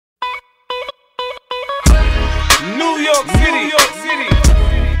New York City.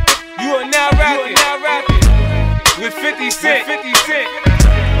 You are now rapping with 50 Cent.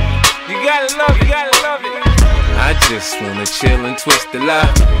 You gotta love it. I just wanna chill and twist the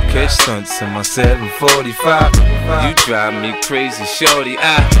lie. Catch stunts in my 745. You drive me crazy, shorty.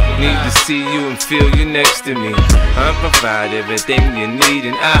 I need to see you and feel you next to me. I provide everything you need,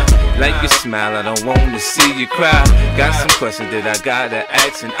 and I like your smile. I don't wanna see you cry. Got some questions that I gotta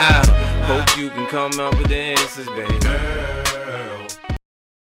ask, and I hope you can come up with the answers, baby.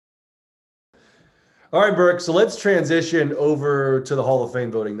 All right, Burke. So let's transition over to the Hall of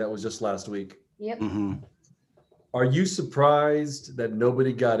Fame voting that was just last week. Yep. Mm-hmm. Are you surprised that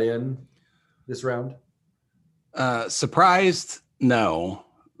nobody got in this round? Surprised? No.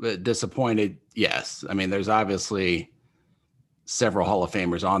 But disappointed? Yes. I mean, there's obviously several Hall of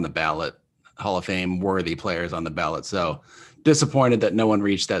Famers on the ballot, Hall of Fame worthy players on the ballot. So disappointed that no one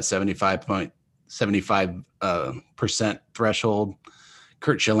reached that 75% threshold.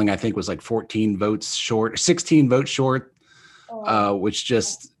 Curt Schilling, I think, was like 16 votes short, which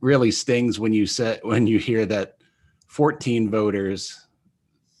just really stings when you hear that 14 voters,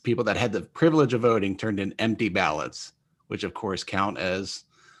 people that had the privilege of voting, turned in empty ballots, which of course count as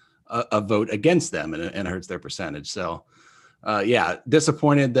a vote against them, and hurts their percentage. So,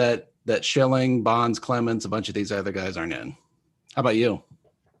 disappointed that Schilling, Bonds, Clemens, a bunch of these other guys aren't in. How about you?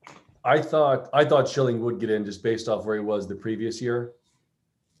 I thought Schilling would get in just based off where he was the previous year.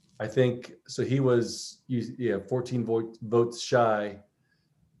 I think so. He was 14 votes shy,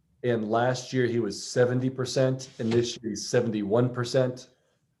 and last year he was 70%, and this year he's 71%.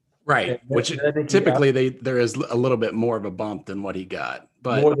 Right, which typically there is a little bit more of a bump than what he got,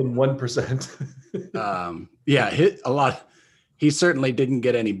 but more than 1%. Hit a lot. He certainly didn't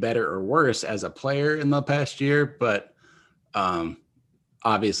get any better or worse as a player in the past year, but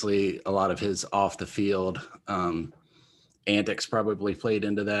obviously a lot of his off the field antics probably played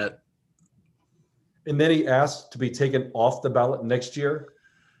into that. And then he asked to be taken off the ballot next year.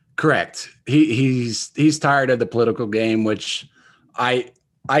 Correct. He's tired of the political game, which I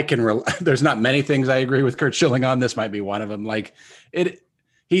can. There's not many things I agree with Curt Schilling on. This might be one of them. Like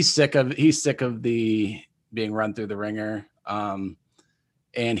he's sick of the being run through the ringer.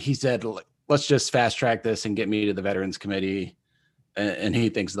 And he said, let's just fast track this and get me to the Veterans Committee. And he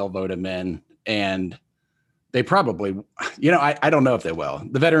thinks they'll vote him in. And they probably, I don't know if they will.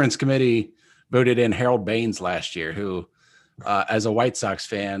 The Veterans Committee voted in Harold Baines last year, who, as a White Sox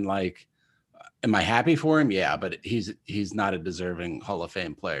fan, like, am I happy for him? Yeah, but he's not a deserving Hall of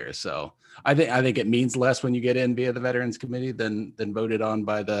Fame player. So I think it means less when you get in via the Veterans Committee than voted on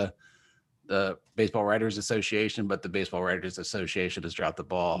by the Baseball Writers Association. But the Baseball Writers Association has dropped the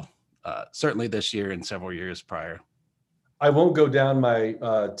ball, certainly this year and several years prior. I won't go down my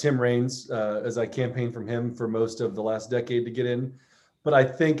Tim Raines as I campaigned from him for most of the last decade to get in. But I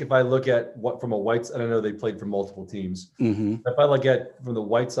think if I look at what from a White, and I know they played for multiple teams. Mm-hmm. If I look at from the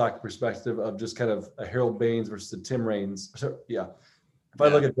White Sox perspective of just kind of a Harold Baines versus a Tim Raines, if I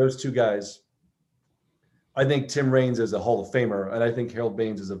look at those two guys, I think Tim Raines is a Hall of Famer, and I think Harold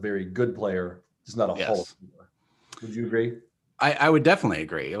Baines is a very good player, just not a Hall of Famer. Would you agree? I would definitely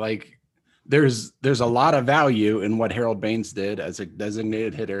agree. Like, there's a lot of value in what Harold Baines did as a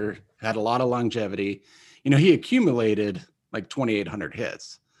designated hitter, had a lot of longevity. He accumulated like 2,800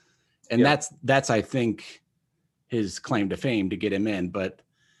 hits. And that's, I think, his claim to fame to get him in, but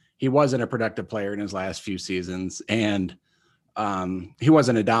he wasn't a productive player in his last few seasons. And he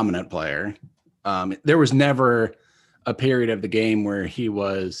wasn't a dominant player. There was never a period of the game where he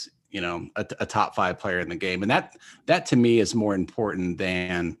was, a top 5 player in the game. And that to me is more important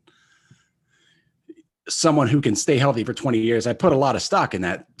than someone who can stay healthy for 20 years. I put a lot of stock in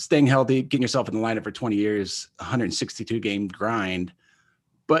that. Staying healthy, getting yourself in the lineup for 20 years, 162 game grind.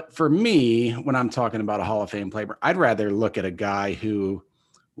 But for me, when I'm talking about a Hall of Fame player, I'd rather look at a guy who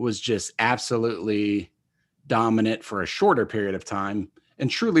was just absolutely dominant for a shorter period of time and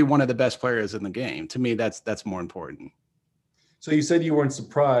truly one of the best players in the game. To me, that's more important. So you said you weren't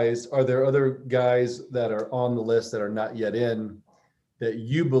surprised. Are there other guys that are on the list that are not yet in that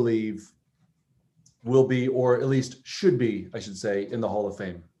you believe will be, or at least should be, I should say, in the Hall of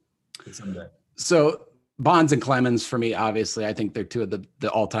Fame someday? So Bonds and Clemens, for me, obviously, I think they're two of the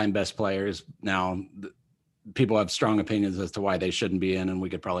all-time best players. Now, people have strong opinions as to why they shouldn't be in, and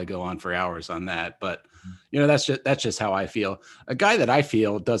we could probably go on for hours on that. But that's just how I feel. A guy that I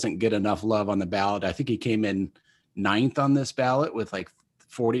feel doesn't get enough love on the ballot. I think he came in 9th on this ballot with like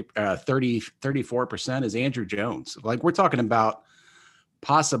 34% is Andrew Jones. Like, we're talking about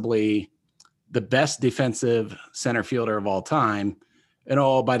possibly the best defensive center fielder of all time. And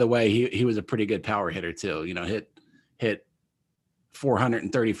by the way, he was a pretty good power hitter too. Hit hit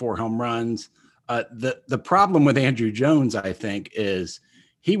 434 home runs. The problem with Andrew Jones, I think, is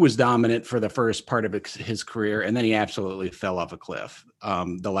he was dominant for the first part of his career, and then he absolutely fell off a cliff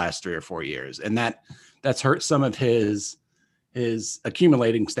the last 3 or 4 years, and that's hurt some of his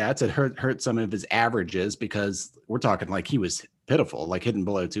accumulating stats. It hurt some of his averages, because we're talking like he was pitiful, like hitting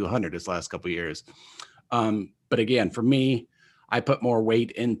below 200 his last couple of years. But again, for me, I put more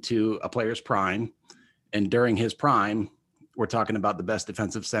weight into a player's prime, and during his prime, we're talking about the best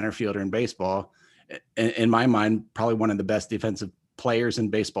defensive center fielder in baseball. In my mind, probably one of the best defensive players in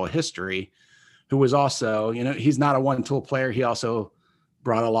baseball history, who was also, he's not a one-tool player. He also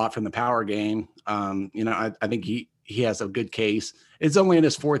brought a lot from the power game. I think he has a good case. It's only in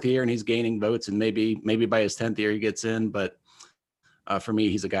his 4th year and he's gaining votes, and maybe by his 10th year he gets in. But for me,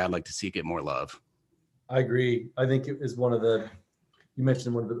 he's a guy I'd like to see get more love. I agree. I think it is you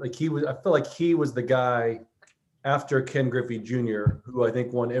mentioned one of the, I feel like he was the guy after Ken Griffey Jr., who I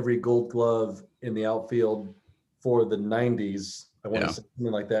think won every Gold Glove in the outfield for the 90s. I want to say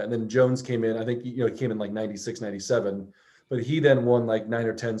something like that. And then Jones came in, I think, he came in like 96, 97, but he then won like 9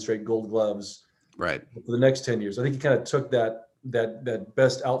 or 10 straight Gold Gloves right for the next 10 years. I think he kind of took that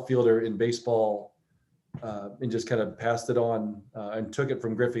best outfielder in baseball and just kind of passed it on and took it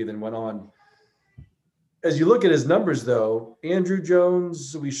from Griffey, then went on. As you look at his numbers, though, Andrew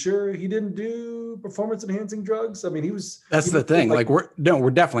Jones, are we sure he didn't do performance-enhancing drugs? I mean, That's the thing. Like we're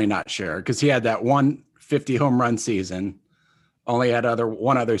definitely not sure, because he had that 150 home run season, only had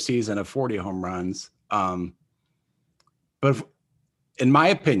one other season of 40 home runs. But in my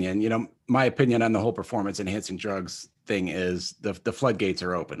opinion, my opinion on the whole performance-enhancing drugs thing is the floodgates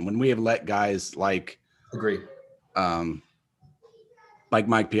are open. When we have let guys like Mike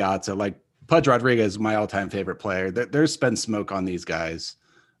Piazza, like Pudge Rodriguez, my all-time favorite player. There's been smoke on these guys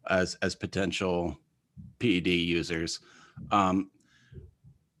as potential PED users.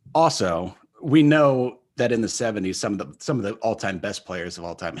 Also, we know that in the 70s, some of the all-time best players of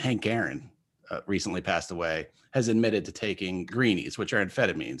all time, Hank Aaron, recently passed away, has admitted to taking greenies, which are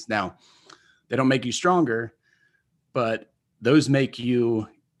amphetamines. Now, they don't make you stronger, but those make you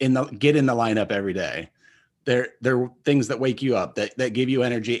get in the lineup every day. They're things that wake you up, that give you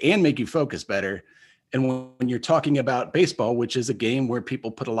energy and make you focus better. And when you're talking about baseball, which is a game where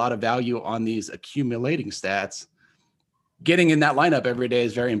people put a lot of value on these accumulating stats, getting in that lineup every day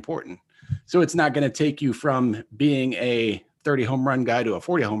is very important. So it's not going to take you from being a 30 home run guy to a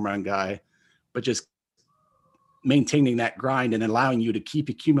 40 home run guy, but just maintaining that grind and allowing you to keep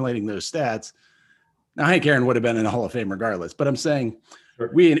accumulating those stats. Now, Hank Aaron would have been in the Hall of Fame regardless, but I'm saying I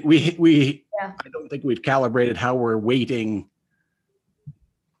don't think we've calibrated how we're weighting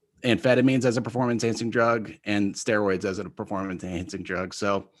amphetamines as a performance-enhancing drug and steroids as a performance-enhancing drug.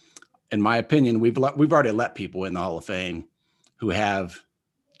 So, in my opinion, we've already let people in the Hall of Fame who have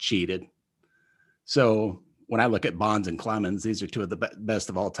cheated. So, when I look at Bonds and Clemens, these are two of the best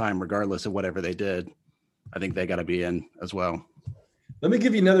of all time, regardless of whatever they did. I think they got to be in as well. Let me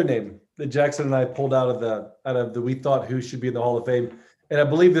give you another name that Jackson and I pulled out of the we thought who should be in the Hall of Fame. And I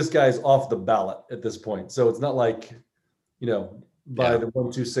believe this guy's off the ballot at this point. So it's not like, by the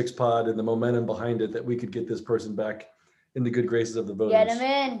 126 pod and the momentum behind it that we could get this person back in the good graces of the voters. Get him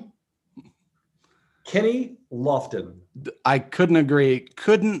in. Kenny Lofton. I couldn't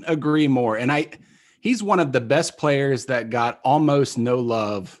agree more. And he's one of the best players that got almost no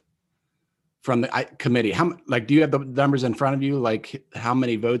love from the committee. Do you have the numbers in front of you? Like how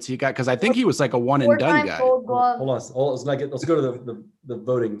many votes he got? Because I think he was like a one and done guy. Hold on. Let's go to the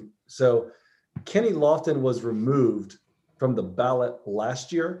voting. So Kenny Lofton was removed from the ballot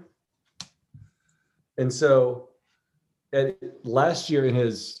last year. And so last year in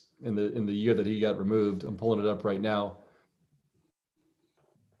the year that he got removed, I'm pulling it up right now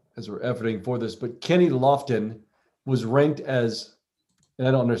as we're efforting for this, but Kenny Lofton was ranked as, and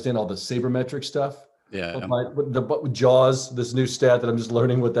I don't understand all the sabermetric stuff. Yeah. But Jaws, this new stat that I'm just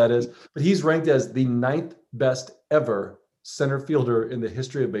learning what that is, but he's ranked as the 9th best ever center fielder in the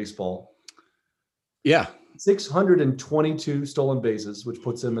history of baseball. Yeah. 622 stolen bases, which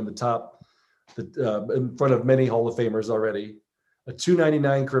puts him in the top, in front of many Hall of Famers already. A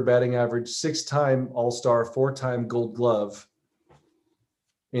 299 career batting average, 6-time All-Star, 4-time Gold Glove,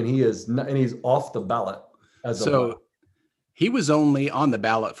 and he's off the ballot He was only on the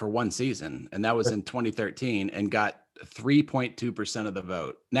ballot for one season, and that was in 2013, and got 3.2% of the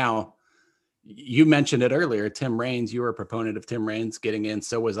vote. Now, you mentioned it earlier, Tim Raines. You were a proponent of Tim Raines getting in.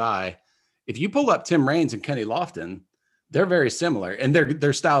 So was I. If you pull up Tim Raines and Kenny Lofton, they're very similar, and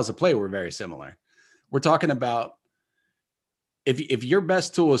their styles of play were very similar. We're talking about if your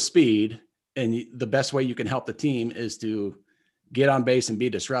best tool is speed and the best way you can help the team is to get on base and be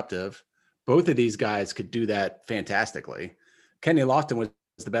disruptive. Both of these guys could do that fantastically. Kenny Lofton was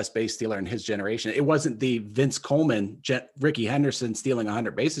the best base stealer in his generation. It wasn't the Vince Coleman, Ricky Henderson stealing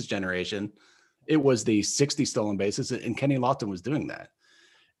 100 bases generation. It was the 60 stolen bases, and Kenny Lofton was doing that.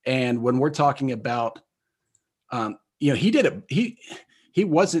 And when we're talking about, he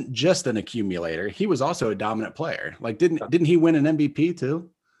wasn't just an accumulator. He was also a dominant player. Like, didn't he win an MVP too?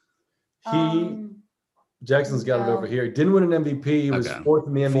 Jackson's got it over here. He didn't win an MVP. He was fourth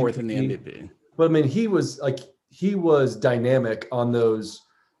in the MVP. But I mean, he was dynamic on those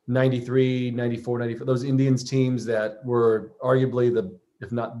 93, 94, 95, those Indians teams that were arguably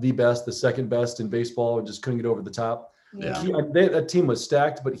if not the best, the second best in baseball, and just couldn't get over the top. Yeah. That team was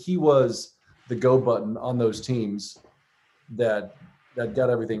stacked, but he was the go button on those teams that got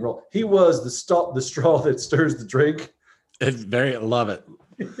everything rolling. He was the straw that stirs the drink. Love it.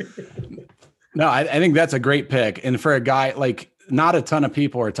 No, I think that's a great pick. And for a guy, like, not a ton of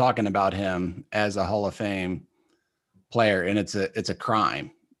people are talking about him as a Hall of Fame player. And it's a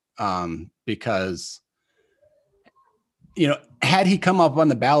crime, because, had he come up on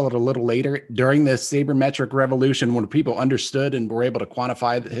the ballot a little later during the sabermetric revolution, when people understood and were able to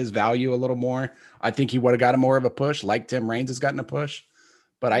quantify his value a little more, I think he would have gotten more of a push, like Tim Raines has gotten a push.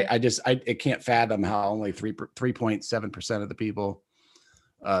 But I can't fathom how only 3.7% of the people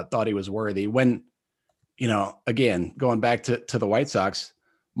thought he was worthy. When, again, going back to the White Sox,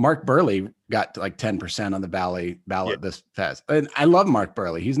 Mark Burley got like 10% on the ballot this past. And I love Mark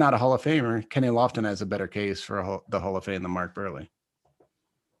Burley. He's not a Hall of Famer. Kenny Lofton has a better case for the Hall of Fame than Mark Burley.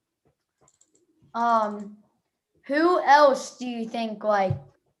 Who else do you think could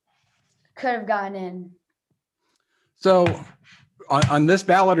have gotten in? So on this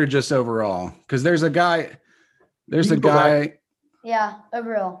ballot, or just overall? Because there's a guy. Yeah,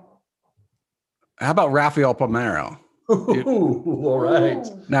 overall. How about Rafael Palmeiro? Ooh, all right.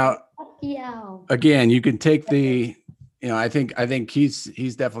 Now, yeah. Again, you can take I think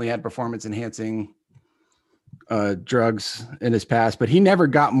he's definitely had performance enhancing drugs in his past, but he never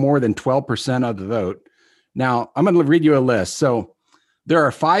got more than 12% of the vote. Now, I'm going to read you a list. So there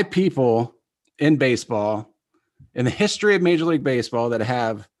are 5 people in baseball, in the history of Major League Baseball, that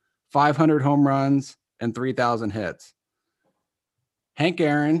have 500 home runs and 3,000 hits. Hank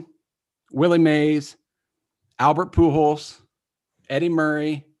Aaron, Willie Mays, Albert Pujols, Eddie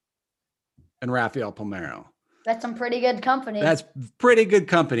Murray, and Rafael Palmeiro. That's some pretty good company. That's pretty good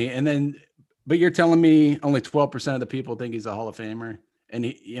company. And then, but you're telling me only 12% of the people think he's a Hall of Famer, and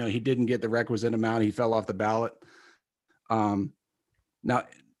he didn't get the requisite amount. He fell off the ballot. Now,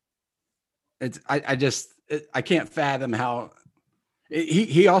 I can't fathom how.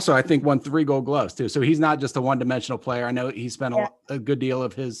 He also, I think, won 3 Gold Gloves too. So he's not just a one-dimensional player. I know he spent a good deal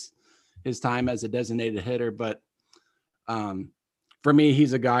of his time as a designated hitter, but for me,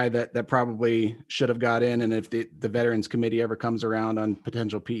 he's a guy that probably should have got in. And if the Veterans Committee ever comes around on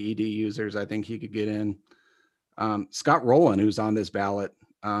potential PED users, I think he could get in. Scott Rowland, who's on this ballot,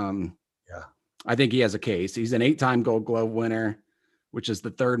 I think he has a case. He's an 8-time Gold Glove winner, which is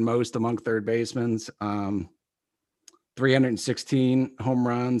the third most among third basemen. 316 home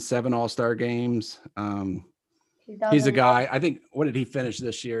runs, 7 All-Star games. He's a guy, I think, what did he finish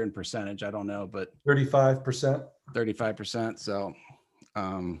this year in percentage? I don't know, but 35%. 35%. So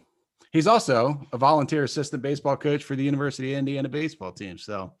he's also a volunteer assistant baseball coach for the University of Indiana baseball team.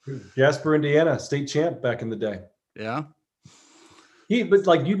 So Jasper, Indiana, state champ back in the day. Yeah.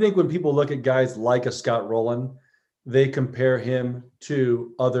 But you think when people look at guys like a Scott Rowland, they compare him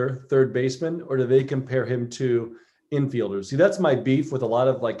to other third basemen, or do they compare him to infielders? See, that's my beef with a lot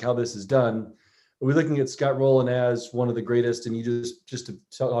of how this is done. We're looking at Scott Rowland as one of the greatest, and you just to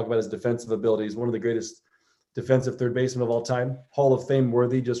talk about his defensive abilities, one of the greatest defensive third baseman of all time, Hall of Fame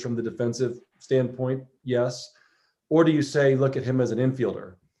worthy just from the defensive standpoint, yes. Or do you say, look at him as an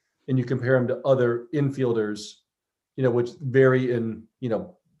infielder, and you compare him to other infielders, which vary in,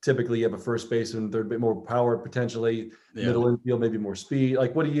 typically you have a first baseman, third bit more power potentially, middle infield, maybe more speed.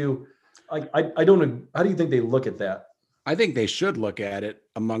 What do you, I don't know. How do you think they look at that? I think they should look at it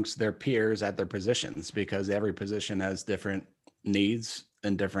amongst their peers at their positions, because every position has different needs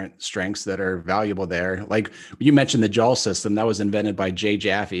and different strengths that are valuable there. Like you mentioned, the JAWL system that was invented by Jay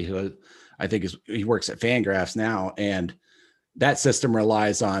Jaffe, who I think he works at Fangraphs now. And that system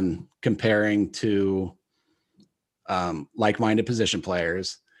relies on comparing to like-minded position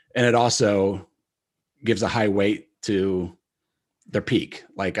players. And it also gives a high weight to their peak.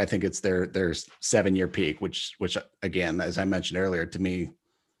 I think it's their 7-year peak, which again, as I mentioned earlier, to me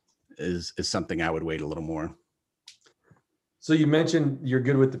is something I would weight a little more. So you mentioned you're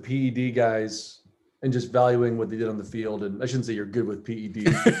good with the PED guys and just valuing what they did on the field. And I shouldn't say you're good with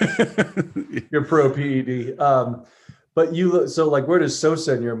PED. You're pro PED. But you look, so like, where does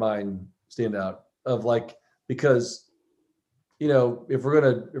Sosa in your mind stand out of like, because, you know, if we're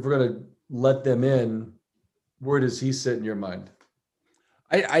gonna let them in, where does he sit in your mind?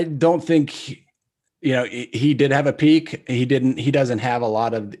 I don't think, you know, he did have a peak. He doesn't have a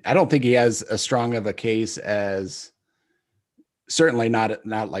lot of, I don't think he has as strong of a case as, certainly not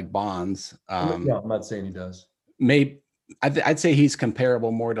like Bonds. No, I'm not saying he does. Maybe I'd say he's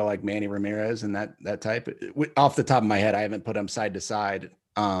comparable more to like Manny Ramirez and that type. Off the top of my head, I haven't put him side to side.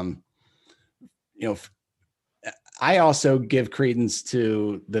 You know, I also give credence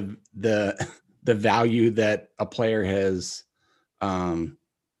to the value that a player has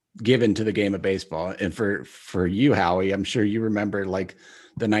given to the game of baseball. And for you, Howey, I'm sure you remember like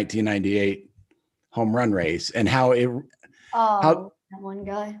the 1998 home run race and how that one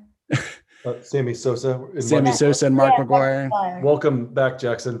guy. Sammy Sosa. Sosa and Mark McGwire. Welcome back,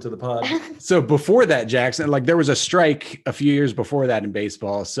 Jackson, to the pod. So before that, Jackson, like there was a strike a few years before that in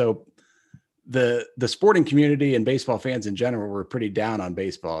baseball. So the sporting community and baseball fans in general were pretty down on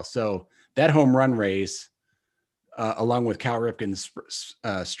baseball. So that home run race, along with Cal Ripken's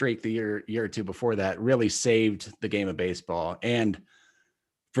streak the year or two before that, really saved the game of baseball. And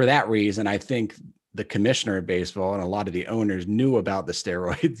for that reason, I think the commissioner of baseball and a lot of the owners knew about the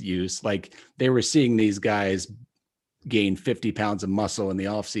steroid use. Like they were seeing these guys gain 50 pounds of muscle in the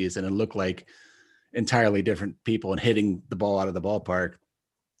offseason and look like entirely different people and hitting the ball out of the ballpark.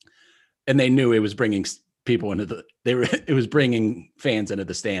 And they knew it was bringing people into it was bringing fans into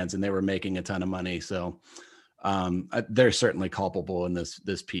the stands, and they were making a ton of money. So they're certainly culpable in this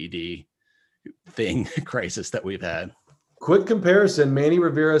PD thing crisis that we've had. Quick comparison, Manny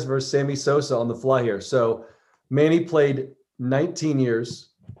Ramirez versus Sammy Sosa on the fly here. So Manny played 19 years.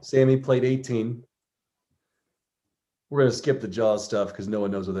 Sammy played 18. We're going to skip the Jaws stuff because no one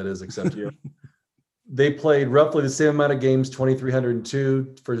knows what that is except you. They played roughly the same amount of games,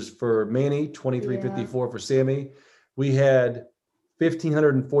 2,302 for Manny, 2,354 for Sammy. We had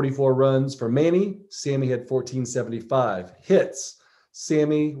 1,544 runs for Manny. Sammy had 1,475 hits.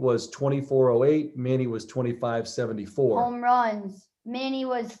 Sammy was 2,408. Manny was 2,574. Home runs. Manny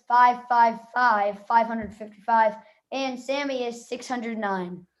was 555, 555, and Sammy is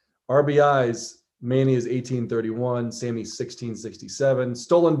 609. RBIs. Manny is 1,831. Sammy 1,667.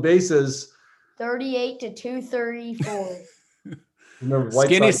 Stolen bases. 38 to 234. Remember,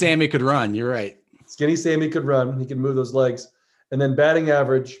 Skinny Sammy could run. You're right. Skinny Sammy could run. He could move those legs. And then batting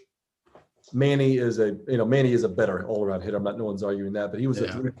average. Manny is a better all-around hitter. No one's arguing that, but he was a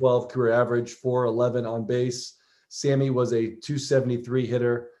 312 career average, 411 on base. Sammy was a 273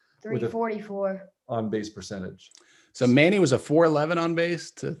 hitter 344 on base percentage. So Manny was a 411 on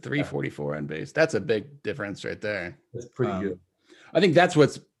base to 344 on base. That's a big difference right there. That's pretty good. I think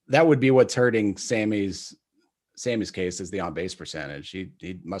that would be what's hurting Sammy's case is the on base percentage.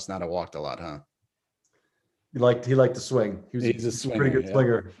 He must not have walked a lot, huh? He liked to swing. He's a swinger, pretty good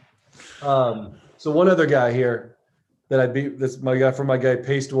swinger. So one other guy here that I beat, this my guy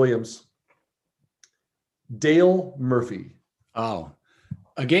Pace Williams, Dale Murphy. Oh,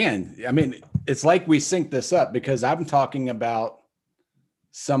 again, I mean, it's like we sync this up because I'm talking about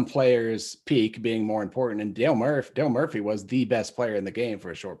some players' peak being more important, and Dale Murphy was the best player in the game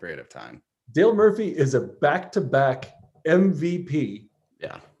for a short period of time. Dale Murphy is a back-to-back MVP.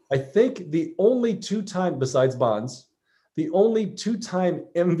 Yeah, I think the only two-time, besides Bonds, the only two-time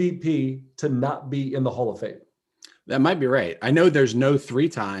MVP to not be in the Hall of Fame. That might be right. I know there's no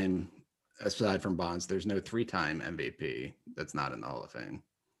three-time, aside from Bonds, there's no three-time MVP that's not in the Hall of Fame.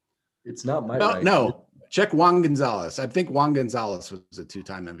 It's not my right. right. No, check Juan Gonzalez. I think Juan Gonzalez was a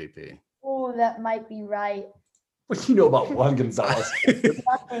two-time MVP. Oh, that might be right. What do you know about Juan Gonzalez?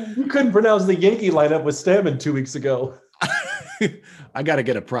 You couldn't pronounce the Yankee lineup with Stammen 2 weeks ago. I got to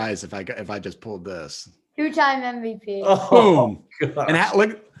get a prize if I just pulled this. Two-time MVP. Oh, boom.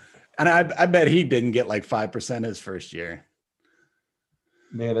 And I bet he didn't get like 5% his first year.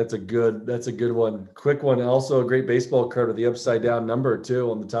 Man, that's a good one. Quick one. Also a great baseball card with the upside down number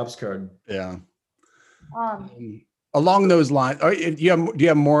too on the Topps card. Yeah. Along those lines, do you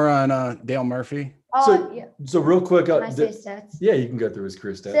have more on Dale Murphy? So real quick, can I say stats? Yeah, you can go through his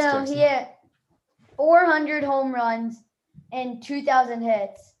career stats. So Jackson. he had 400 home runs and 2,000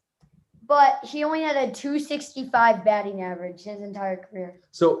 hits, but he only had a 265 batting average his entire career.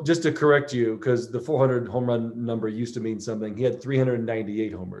 So just to correct you, because the 400 home run number used to mean something, he had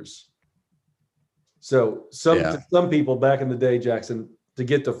 398 homers. So some people back in the day, Jackson, to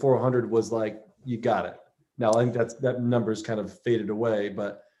get to 400 was like, you got it. Now I think that number's kind of faded away,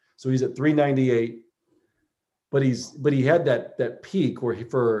 but so he's at 398. But he had that peak where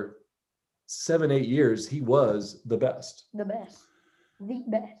for 7-8 years he was the best. The best.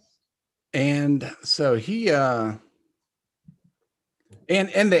 And so he and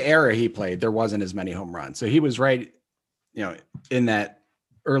the era he played, there wasn't as many home runs. So he was right, in that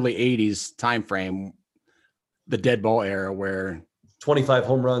early 80s time frame, the dead ball era where 25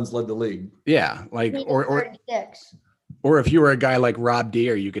 home runs led the league. Yeah, like or if you were a guy like Rob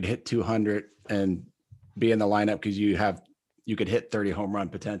Deere, you could hit 200 and be in the lineup because you could hit 30 home run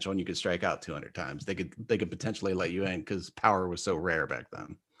potential and you could strike out 200 times. They could potentially let you in because power was so rare back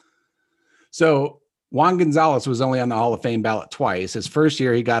then. So Juan Gonzalez was only on the Hall of Fame ballot twice. His first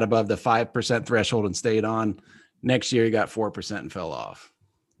year, he got above the 5% threshold and stayed on. Next year, he got 4% and fell off.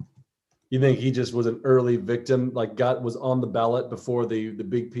 You think he just was an early victim, like was on the ballot before the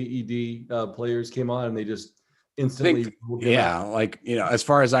big PED players came on and they just instantly. As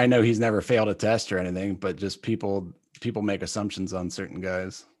far as I know, he's never failed a test or anything, but just people make assumptions on certain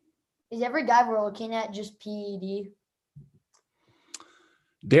guys. Is every guy we're looking at just PED?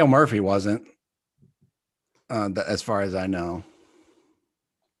 Dale Murphy wasn't, as far as I know.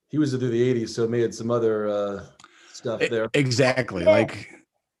 He was through the 80s, so it made some other stuff there. Exactly. Yeah. Like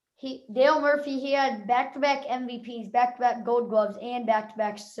Dale Murphy, he had back-to-back MVPs, back-to-back Gold Gloves, and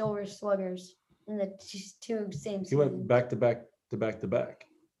back-to-back Silver Sluggers in the two same seasons. He went back-to-back to back-to-back.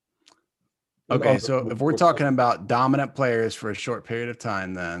 Okay, so if we're talking about dominant players for a short period of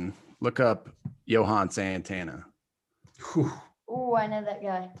time, then look up Johan Santana. Oh, I know that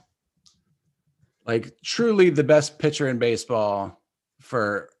guy. Like truly the best pitcher in baseball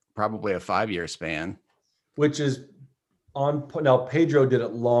for probably a 5-year span. Which is now Pedro did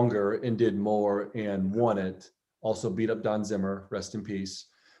it longer and did more and won it. Also beat up Don Zimmer, rest in peace.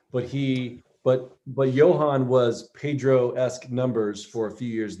 But Johan was Pedro-esque numbers for a few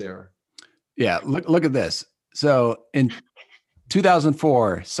years there. Yeah, look at this. So in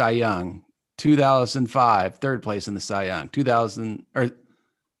 2004, Cy Young, 2005, third place in the Cy Young,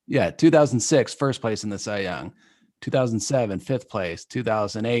 2006, first place in the Cy Young, 2007, fifth place,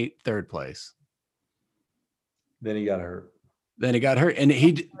 2008, third place. Then he got hurt. And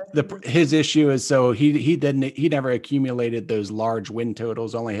his issue is so he never accumulated those large win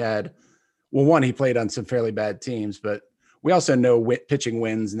totals. Only had, one, he played on some fairly bad teams, but we also know pitching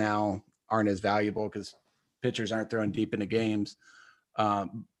wins now aren't as valuable because pitchers aren't throwing deep into games.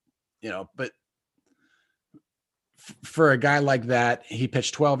 But for a guy like that, he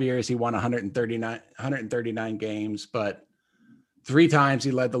pitched 12 years. He won 139 games, but 3 times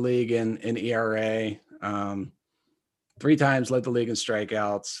he led the league in ERA. 3 times led the league in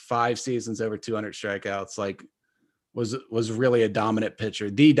strikeouts, 5 seasons over 200 strikeouts, like was really a dominant pitcher,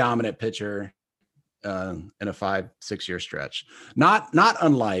 the dominant pitcher in a 5-6 year stretch. Not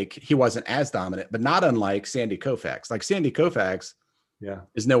unlike, he wasn't as dominant, but not unlike Sandy Koufax. Like Sandy Koufax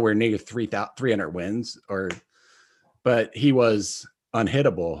is nowhere near 300 wins, but he was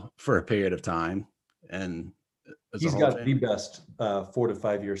unhittable for a period of time. And he's got the best 4 to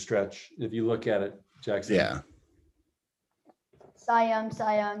 5 year stretch. If you look at it, Jackson. Yeah. Cy Young,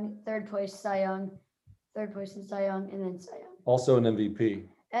 third place Cy Young, third place in Cy Young, and then Cy Young. Also an MVP.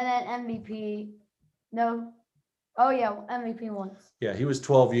 And then MVP. No. Oh, yeah, MVP once. Yeah, he was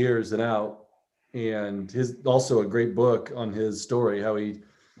 12 years and out. And his also a great book on his story, how he,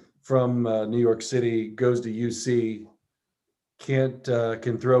 from New York City, goes to UC, can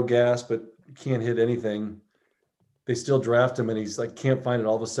throw gas, but can't hit anything. They still draft him, and he's like, can't find it.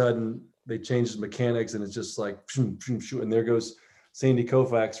 All of a sudden, they change his mechanics, and it's just like, and there goes Sandy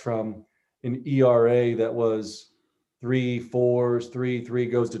Koufax from an ERA that was 3 4s, 3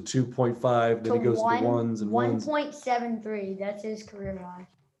 goes to 2.5, then he goes to the ones and 1.73. That's his career high.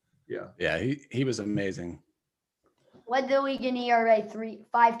 Yeah, he was amazing. Led the league in ERA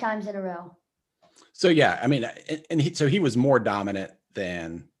 5 times in a row. So yeah, I mean, so he was more dominant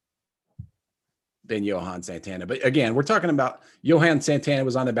than Johan Santana. But again, we're talking about Johan Santana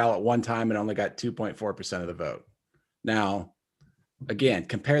was on the ballot 1 time and only got 2.4% of the vote. Now, again,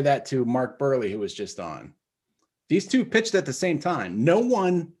 compare that to Mark Burley, who was just on. These two pitched at the same time. No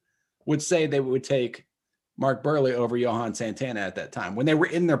one would say they would take Mark Burley over Johan Santana at that time when they were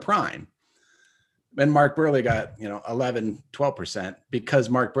in their prime. And Mark Burley got, 11, 12% because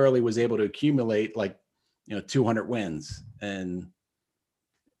Mark Burley was able to accumulate 200 wins and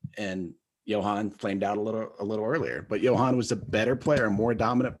Johan flamed out a little earlier, but Johan was a better player, a more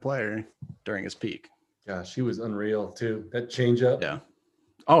dominant player during his peak. Gosh, he was unreal too. That changeup. Yeah.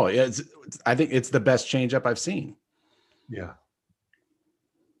 Oh, yeah. I think it's the best changeup I've seen. Yeah.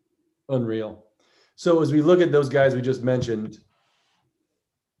 Unreal. So as we look at those guys we just mentioned,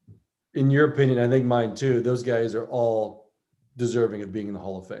 in your opinion, I think mine too, those guys are all deserving of being in the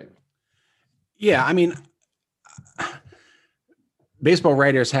Hall of Fame. Yeah, I mean, baseball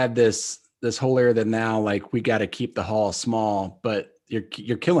writers had this whole era that now, like, we got to keep the hall small, but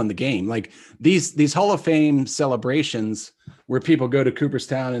you're killing the game. Like these Hall of Fame celebrations where people go to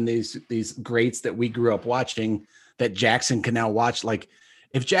Cooperstown and these greats that we grew up watching that Jackson can now watch. Like,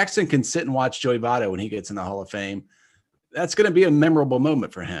 if Jackson can sit and watch Joey Votto when he gets in the Hall of Fame, that's going to be a memorable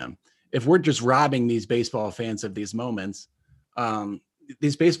moment for him. If we're just robbing these baseball fans of these moments,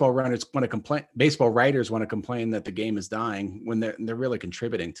 these baseball writers want to complain that the game is dying when they're really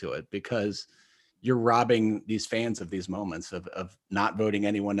contributing to it, because you're robbing these fans of these moments of not voting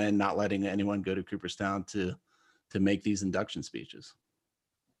anyone in, not letting anyone go to Cooperstown to make these induction speeches.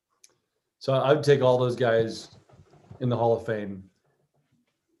 So I would take all those guys in the Hall of Fame.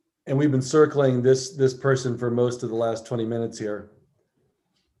 And we've been circling this person for most of the last 20 minutes here.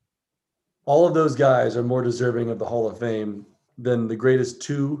 All of those guys are more deserving of the Hall of Fame than the greatest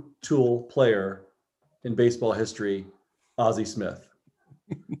two-tool player in baseball history, Ozzie Smith.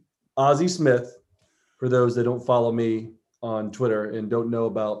 Ozzie Smith, for those that don't follow me on Twitter and don't know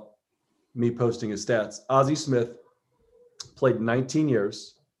about me posting his stats, Ozzie Smith played 19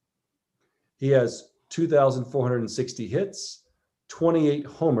 years. He has 2,460 hits, 28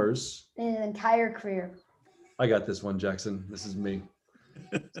 homers. In his entire career. I got this one, Jackson. This is me.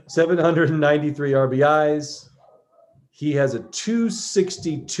 793 RBIs. He has a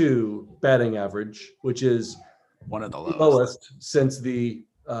 262 batting average, which is one of the lowest since the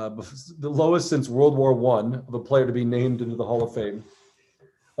lowest since World War I of a player to be named into the Hall of Fame.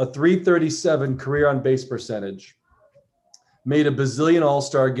 A 337 career on base percentage. Made a bazillion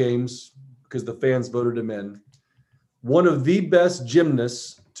All-Star games because the fans voted him in. One of the best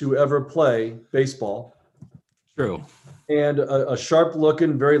gymnasts to ever play baseball. True. And a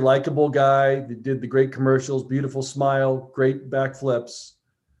sharp-looking, very likable guy that did the great commercials, beautiful smile, great backflips,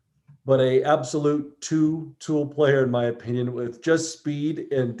 but a absolute two-tool player, in my opinion, with just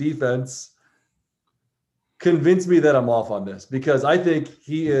speed and defense. Convince me that I'm off on this, because I think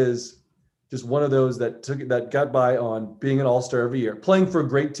he is just one of those that got by on being an all-star every year, playing for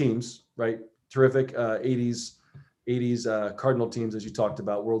great teams, right? Terrific 80s Cardinal teams, as you talked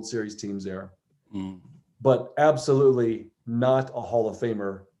about, World Series teams there. But absolutely not a Hall of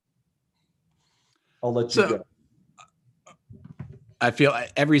Famer. I'll let you go. I feel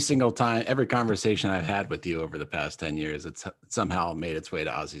every single time, every conversation I've had with you over the past 10 years, it's somehow made its way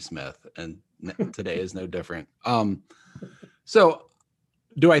to Ozzie Smith, and today is no different. So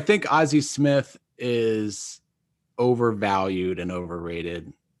do I think Ozzie Smith is overvalued and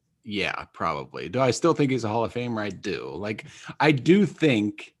overrated? Yeah, probably. Do I still think he's a Hall of Famer? I do. Like, I do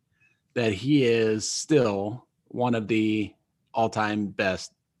think that he is still one of the all-time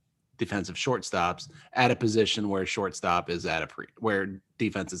best defensive shortstops at a position where shortstop is where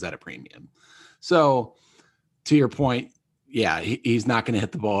defense is at a premium. So to your point, yeah, he's not going to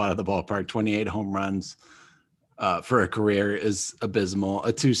hit the ball out of the ballpark. 28 home runs for a career is abysmal.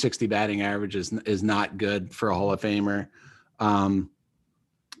 A 260 batting average is not good for a Hall of Famer.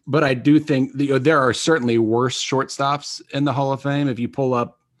 But I do think there are certainly worse shortstops in the Hall of Fame. If you pull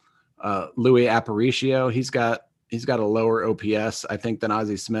up Louis Aparicio, he's got a lower OPS, I think, than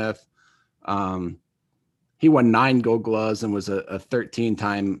Ozzie Smith. He won 9 Gold Gloves and was a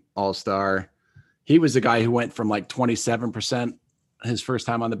 13-time All-Star. He was a guy who went from like 27% his first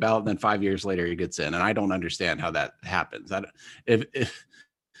time on the ballot, and then 5 years later he gets in. And I don't understand how that happens. If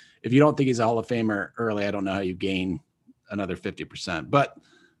you don't think he's a Hall of Famer early, I don't know how you gain another 50%. But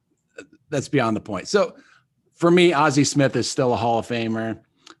that's beyond the point. So for me, Ozzie Smith is still a Hall of Famer.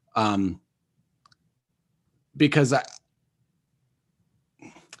 Because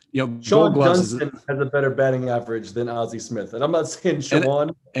Sean Dunston has a better batting average than Ozzie Smith, and I'm not saying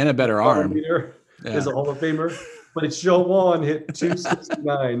Shawan and a better arm is a Hall of Famer, but it's Shawan hit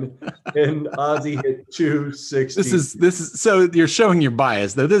 269 and Ozzie hit 260. This is so you're showing your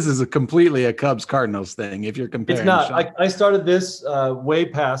bias, though. This is completely a Cubs Cardinals thing. If you're comparing, it's not. I started this way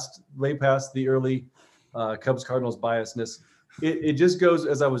past the early Cubs Cardinals biasness. It just goes,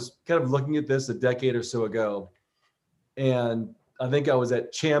 as I was kind of looking at this a decade or so ago, and I think I was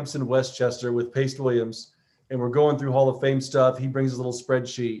at Champs in Westchester with Pace Williams, and we're going through Hall of Fame stuff. He brings his little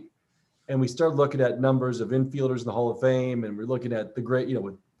spreadsheet, and we start looking at numbers of infielders in the Hall of Fame, and we're looking at the great,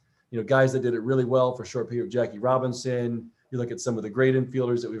 guys that did it really well for a short period. Jackie Robinson. You look at some of the great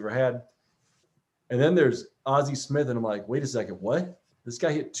infielders that we've ever had, and then there's Ozzie Smith, and I'm like, wait a second, what? This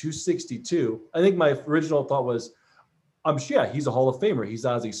guy hit 262. I think my original thought was, he's a Hall of Famer. He's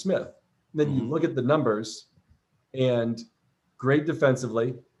Ozzie Smith. Then you look at the numbers, and great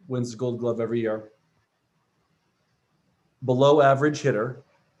defensively, wins the Gold Glove every year. Below average hitter,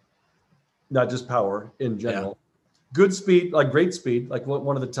 not just power in general. Good speed, like great speed, like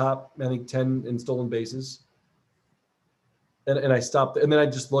one of the top, I think, 10 in stolen bases. And I stopped, and then I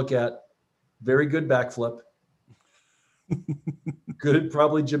just look at very good backflip, good at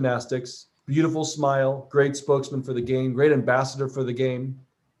probably gymnastics, beautiful smile, great spokesman for the game, great ambassador for the game.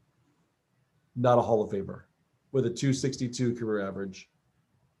 Not a Hall of Famer with a 262 career average.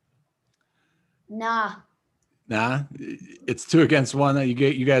 Nah. It's 2 against 1.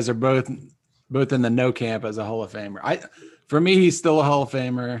 You guys are both in the no camp as a Hall of Famer. For me, he's still a Hall of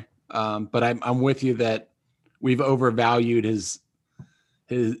Famer, but I'm with you that we've overvalued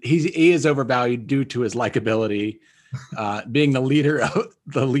he is overvalued due to his likability, being the leader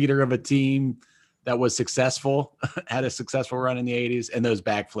of a team that was successful, had a successful run in the 80s, and those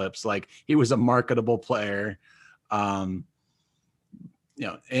backflips. Like, he was a marketable player. And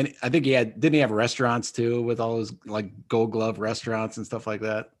I think didn't he have restaurants too, with all those like Gold Glove restaurants and stuff like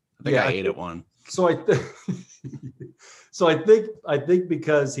that? I think I ate at one. So I think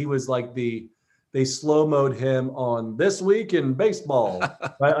because he was like they slow-moed him on This Week in Baseball.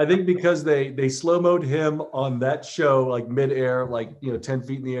 Right? I think because they slow-moed him on that show, like midair, like, 10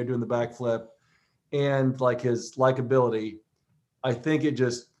 feet in the air doing the backflip, and like his likability, I think it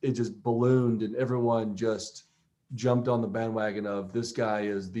just ballooned, and everyone just jumped on the bandwagon of this guy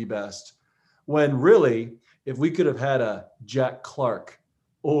is the best. When really, if we could have had a Jack Clark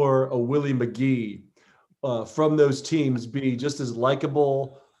or a Willie McGee from those teams be just as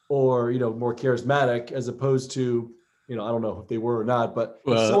likable or, more charismatic, as opposed to, I don't know if they were or not, but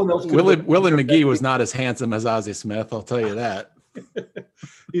someone else Willie McGee was not as handsome as Ozzie Smith, I'll tell you that.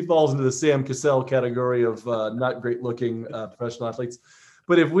 He falls into the Sam Cassell category of not great looking professional athletes.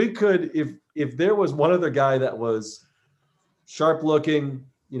 But if there was one other guy that was sharp looking,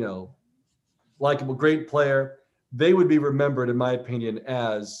 likable, great player, they would be remembered, in my opinion,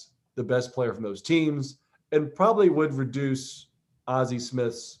 as the best player from those teams, and probably would reduce Ozzie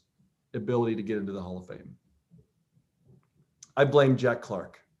Smith's ability to get into the Hall of Fame. I blame Jack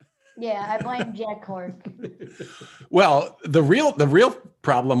Clark. Yeah, I blame Jack Clark. Well, the real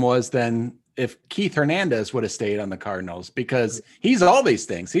problem was then if Keith Hernandez would have stayed on the Cardinals, because he's all these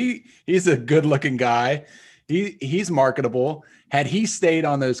things. He's a good looking guy. He's marketable. Had he stayed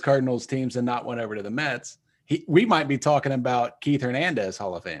on those Cardinals teams and not went over to the Mets, we might be talking about Keith Hernandez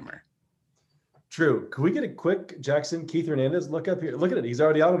Hall of Famer. True. Can we get a quick Keith Hernandez look up here? Look at it. He's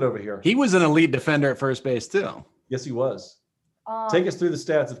already on it over here. He was an elite defender at first base too. Yes, he was. Take us through the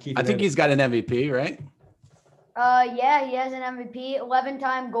stats of Keith Hernandez. I think he's got an MVP, right? Yeah, he has an MVP,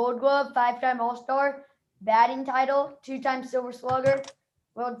 11-time Gold Glove, 5-time All-Star, batting title, 2-time Silver Slugger,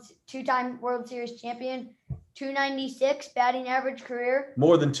 2-time World Series champion, 296 batting average career.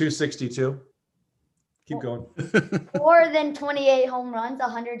 More than 262. Keep going. More than 28 home runs,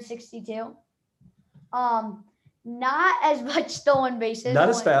 162. Not as much stolen bases. Not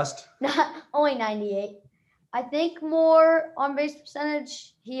as fast. Only 98. I think more on base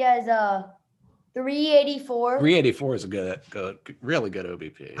percentage. He has 384. 384 is a good, really good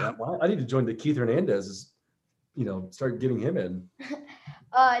OBP. Yeah. Wow, I need to join the Keith Hernandez. Start getting him in.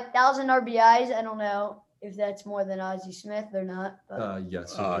 1,000 RBIs. I don't know if that's more than Ozzie Smith or not. But,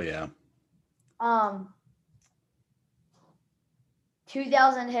 yes. Oh yeah.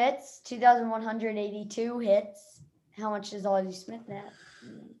 2,000 hits, 2,182 hits. How much does Ozzie Smith have?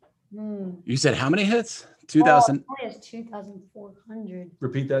 You said how many hits? 2,000. He has 2,400.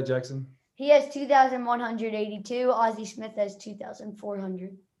 Repeat that, Jackson. He has 2,182. Ozzie Smith has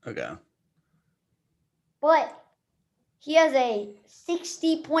 2,400. Okay. But he has a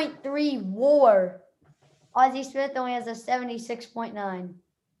 60.3 WAR. Ozzie Smith only has a 76.9.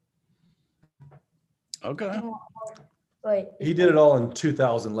 Okay. Wait. He did it all in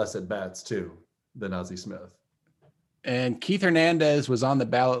 2,000 less at bats too than Ozzie Smith. And Keith Hernandez was on the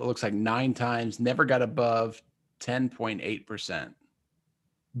ballot, it looks like 9 times, never got above 10.8%.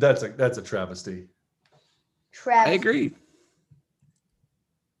 That's a travesty. I agree.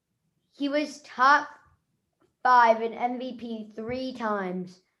 He was top 5 in MVP 3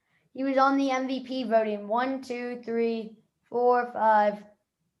 times. He was on the MVP voting 1, 2, 3, 4, 5,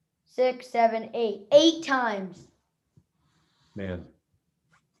 6, 7, 8. 8 times. Man.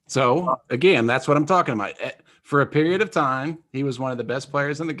 So again, that's what I'm talking about. For a period of time, he was one of the best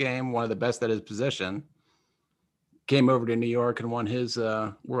players in the game, one of the best at his position. Came over to New York and won his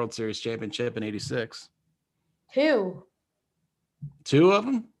World Series championship in '86. 2. 2 of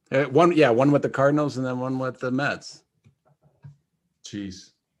them? One with the Cardinals and then one with the Mets.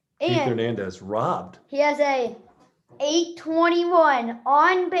 Jeez. Keith And Hernandez robbed. he has a 821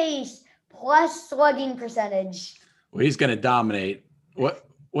 on base plus slugging percentage. Well, he's going to dominate.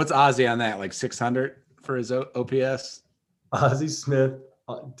 What's Ozzy on that? Like 600 for his OPS? Ozzie Smith,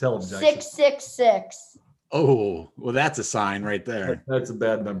 tell him, Jackson. 666. Oh, well, that's a sign right there. That's a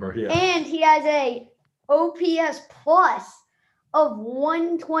bad number. Yeah. And he has a OPS plus of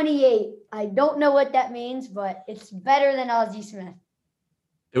 128. I don't know what that means, but it's better than Ozzie Smith.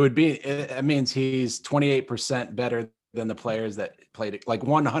 It means he's 28% better than the players that played it. Like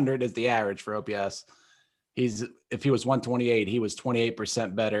 100 is the average for OPS. If he was 128, he was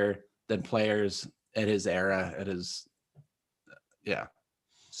 28% better than players at his era, yeah.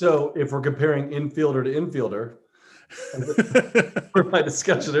 So if we're comparing infielder to infielder, for my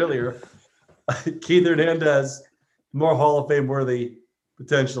discussion earlier, Keith Hernandez, more Hall of Fame worthy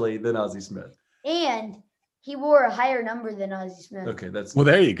potentially than Ozzie Smith. And he wore a higher number than Ozzie Smith. Okay, that's well.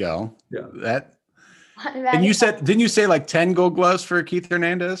 There you go. Yeah. And didn't you say like 10 Gold Gloves for Keith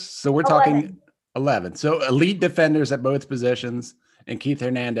Hernandez? So we're talking 11. So elite defenders at both positions, and Keith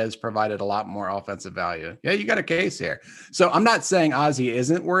Hernandez provided a lot more offensive value. Yeah, you got a case here. So I'm not saying Ozzie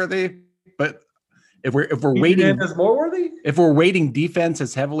isn't worthy, but if we're Keith weighting Hernandez more worthy, if we're weighting defense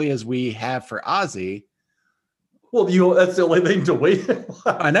as heavily as we have for Ozzie, well, that's the only thing to weight.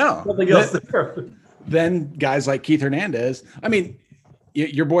 I know. Nothing else there. Then guys like Keith Hernandez. I mean,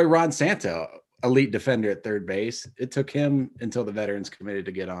 your boy Ron Santo, elite defender at third base. It took him until the Veterans Committee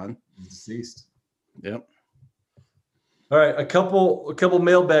to get on. Deceased. Yep. All right, a couple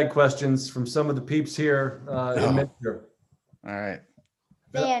mailbag questions from some of the peeps here in Minster. All right.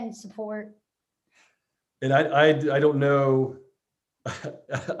 Fan support. And I don't know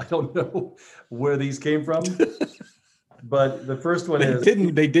I don't know where these came from, but the first one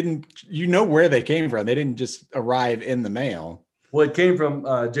they didn't you know where they came from. They didn't just arrive in the mail. Well, it came from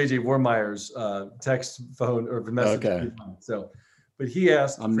JJ Warmeyer's text, phone, or message. Okay. So, but he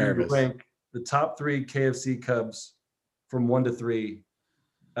asked I'm for you nervous. to rank the top 3 KFC Cubs from 1 to 3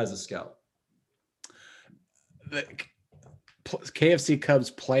 as a scout. The KFC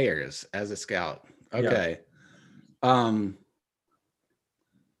Cubs players as a scout. Okay. Yeah.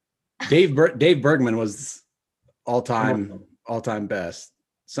 Dave Bergman was all-time best.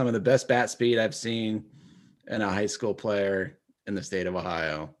 Some of the best bat speed I've seen in a high school player in the state of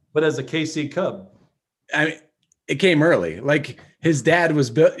Ohio. But as a KC Cub, I mean, it came early. Like his dad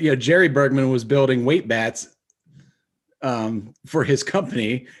was Jerry Bergman was building weight bats for his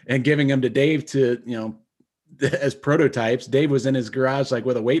company and giving them to Dave to, as prototypes. Dave was in his garage, like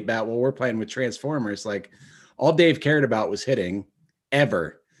with a weight bat while we're playing with Transformers. Like all Dave cared about was hitting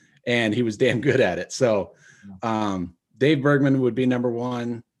ever. And he was damn good at it. So Dave Bergman would be number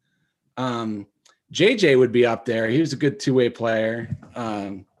 1. JJ would be up there. He was a good two-way player,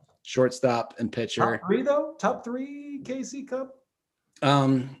 shortstop and pitcher. Top 3 though? Top 3 KC Cup?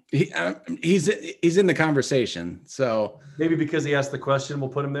 He's in the conversation. So maybe because he asked the question,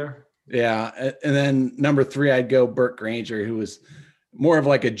 we'll put him there. Yeah. And then number 3, I'd go Burke Granger, who was more of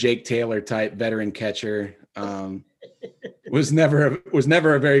like a Jake Taylor type veteran catcher. Was never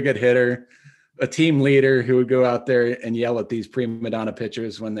a very good hitter, a team leader who would go out there and yell at these prima donna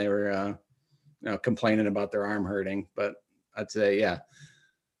pitchers when they were complaining about their arm hurting. But I'd say, yeah.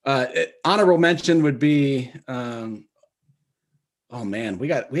 Honorable mention would be, oh man, we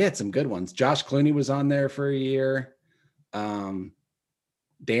had some good ones. Josh Clooney was on there for a year. Dan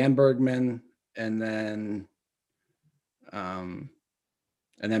Bergman, and then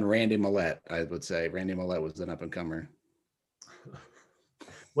Randy Millette. I would say Randy Millette was an up and comer.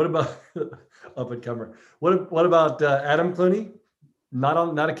 What about up and comer? What about Adam Clooney? Not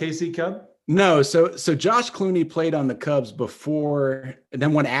a KC Cub? No. So Josh Clooney played on the Cubs before, and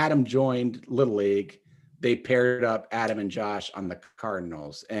then when Adam joined Little League, they paired up Adam and Josh on the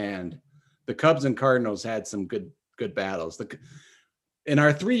Cardinals, and the Cubs and Cardinals had some good battles. In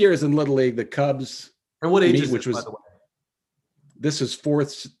our 3 years in Little League, the Cubs. And what age is this, by the way? This is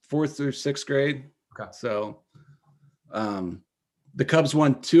fourth through sixth grade. Okay. So, the Cubs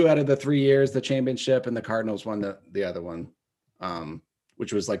won 2 out of the 3 years, the championship, and the Cardinals won the other one,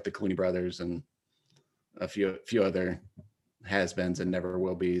 which was like the Clooney brothers and a few other has-beens and never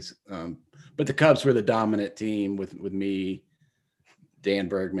will be's. But the Cubs were the dominant team with me, Dan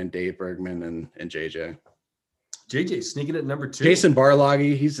Bergman, Dave Bergman, and JJ. JJ sneaking at number 2. Jason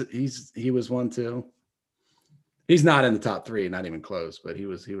Barloggy, he was one too. He's not in the top 3, not even close, but he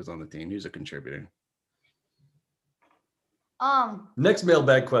was on the team. He was a contributor. Next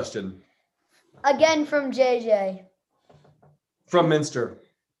mailbag question. Again from JJ. From Minster.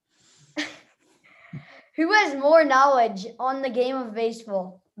 Who has more knowledge on the game of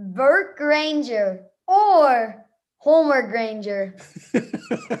baseball? Burke Granger or Homer Granger?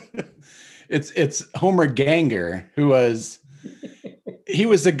 It's Homer Ganger, who was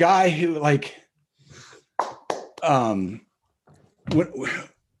the guy who, like,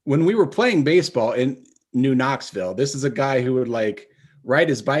 when we were playing baseball in New Knoxville, this is a guy who would like ride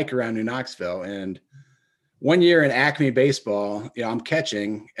his bike around New Knoxville. And one year in Acme baseball, I'm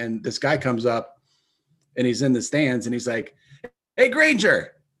catching, and this guy comes up and he's in the stands and he's like, "Hey,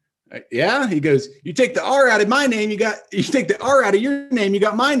 Granger." "Yeah." He goes, "You take the R out of my name, you take the R out of your name, you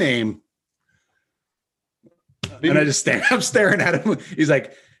got my name." And I'm staring at him. He's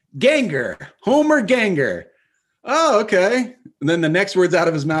like, "Ganger, Homer Ganger." "Oh, okay." And then the next words out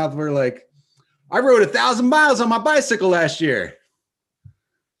of his mouth were like, "I rode 1,000 miles on my bicycle last year."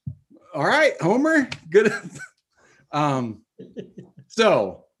 All right, Homer, good.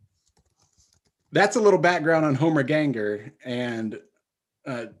 So that's a little background on Homer Ganger, and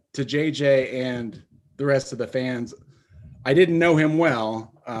to JJ and the rest of the fans, I didn't know him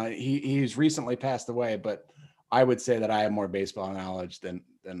well. He's recently passed away, but I would say that I have more baseball knowledge than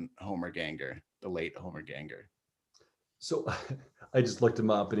Homer Ganger, the late Homer Ganger. So I just looked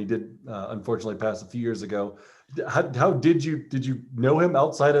him up, and he did unfortunately pass a few years ago. How did you know him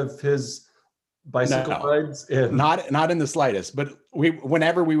outside of his bicycle rides? And not in the slightest. But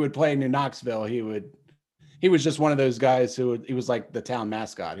whenever we would play in New Knoxville, he was just one of those guys he was like the town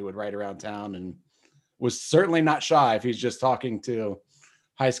mascot. He would ride around town and was certainly not shy if he's just talking to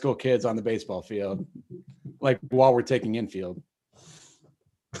high school kids on the baseball field, like while we're taking infield.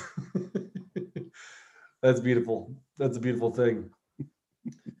 That's beautiful. That's a beautiful thing.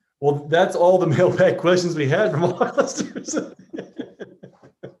 Well, that's all the mailbag questions we had from our listeners.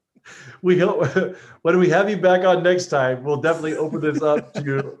 We hope when we have you back on next time, we'll definitely open this up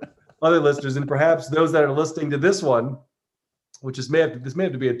to other listeners, and perhaps those that are listening to this one, which may have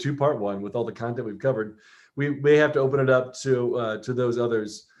to be a 2-part one with all the content we've covered. We may have to open it up to those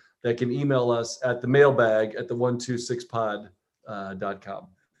others that can email us at the mailbag at the126pod.com.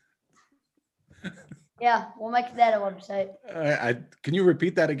 Yeah, we'll make that a website. Can you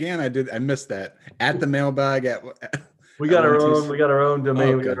repeat that again? I missed that. At the mailbag We got our own domain.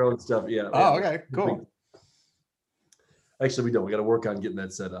 Oh, okay. We got our own stuff. Yeah. Oh, okay, cool. Actually, we don't. We got to work on getting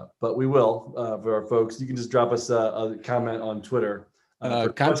that set up, but we will for our folks. You can just drop us a comment on Twitter.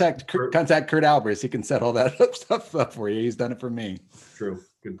 Contact Kurt Albers. He can set all that stuff up for you. He's done it for me. True.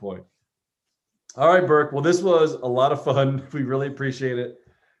 Good point. All right, Burke. Well, this was a lot of fun. We really appreciate it,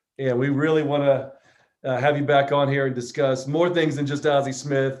 and we really want to have you back on here and discuss more things than just Ozzie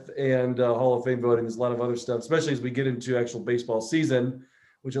Smith and Hall of Fame voting. There's a lot of other stuff, especially as we get into actual baseball season,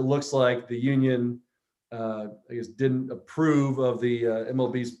 which it looks like the union, I guess, didn't approve of the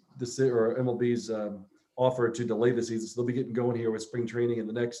MLB's offer to delay the season. So they'll be getting going here with spring training in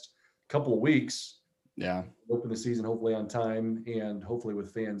the next couple of weeks. Yeah. Open the season hopefully on time and hopefully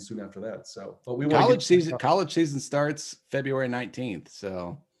with fans soon after that. So, but college season starts February 19th.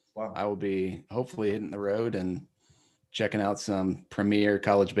 So wow. I will be hopefully hitting the road and checking out some premier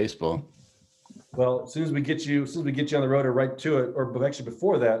college baseball. Well, as soon as we get you on the road or right to it, or actually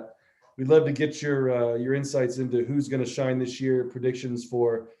before that, we'd love to get your insights into who's going to shine this year, predictions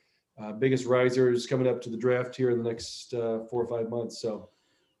for biggest risers coming up to the draft here in the next 4 or 5 months. So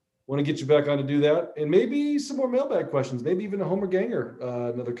want to get you back on to do that, and maybe some more mailbag questions, maybe even a Homer Ganger,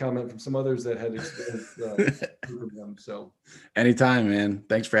 another comment from some others that had experience with them. So anytime, man.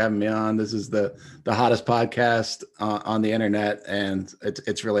 Thanks for having me on. This is the hottest podcast on the internet, and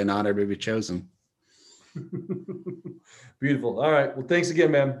it's really an honor to be chosen. Beautiful. All right. Well, thanks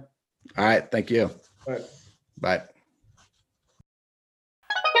again, man. All right. Thank you. All right. Bye.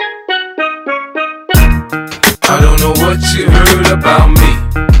 I don't know what you heard about me,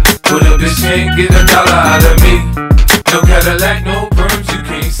 but a bitch can't get $1 out of me. No Cadillac, no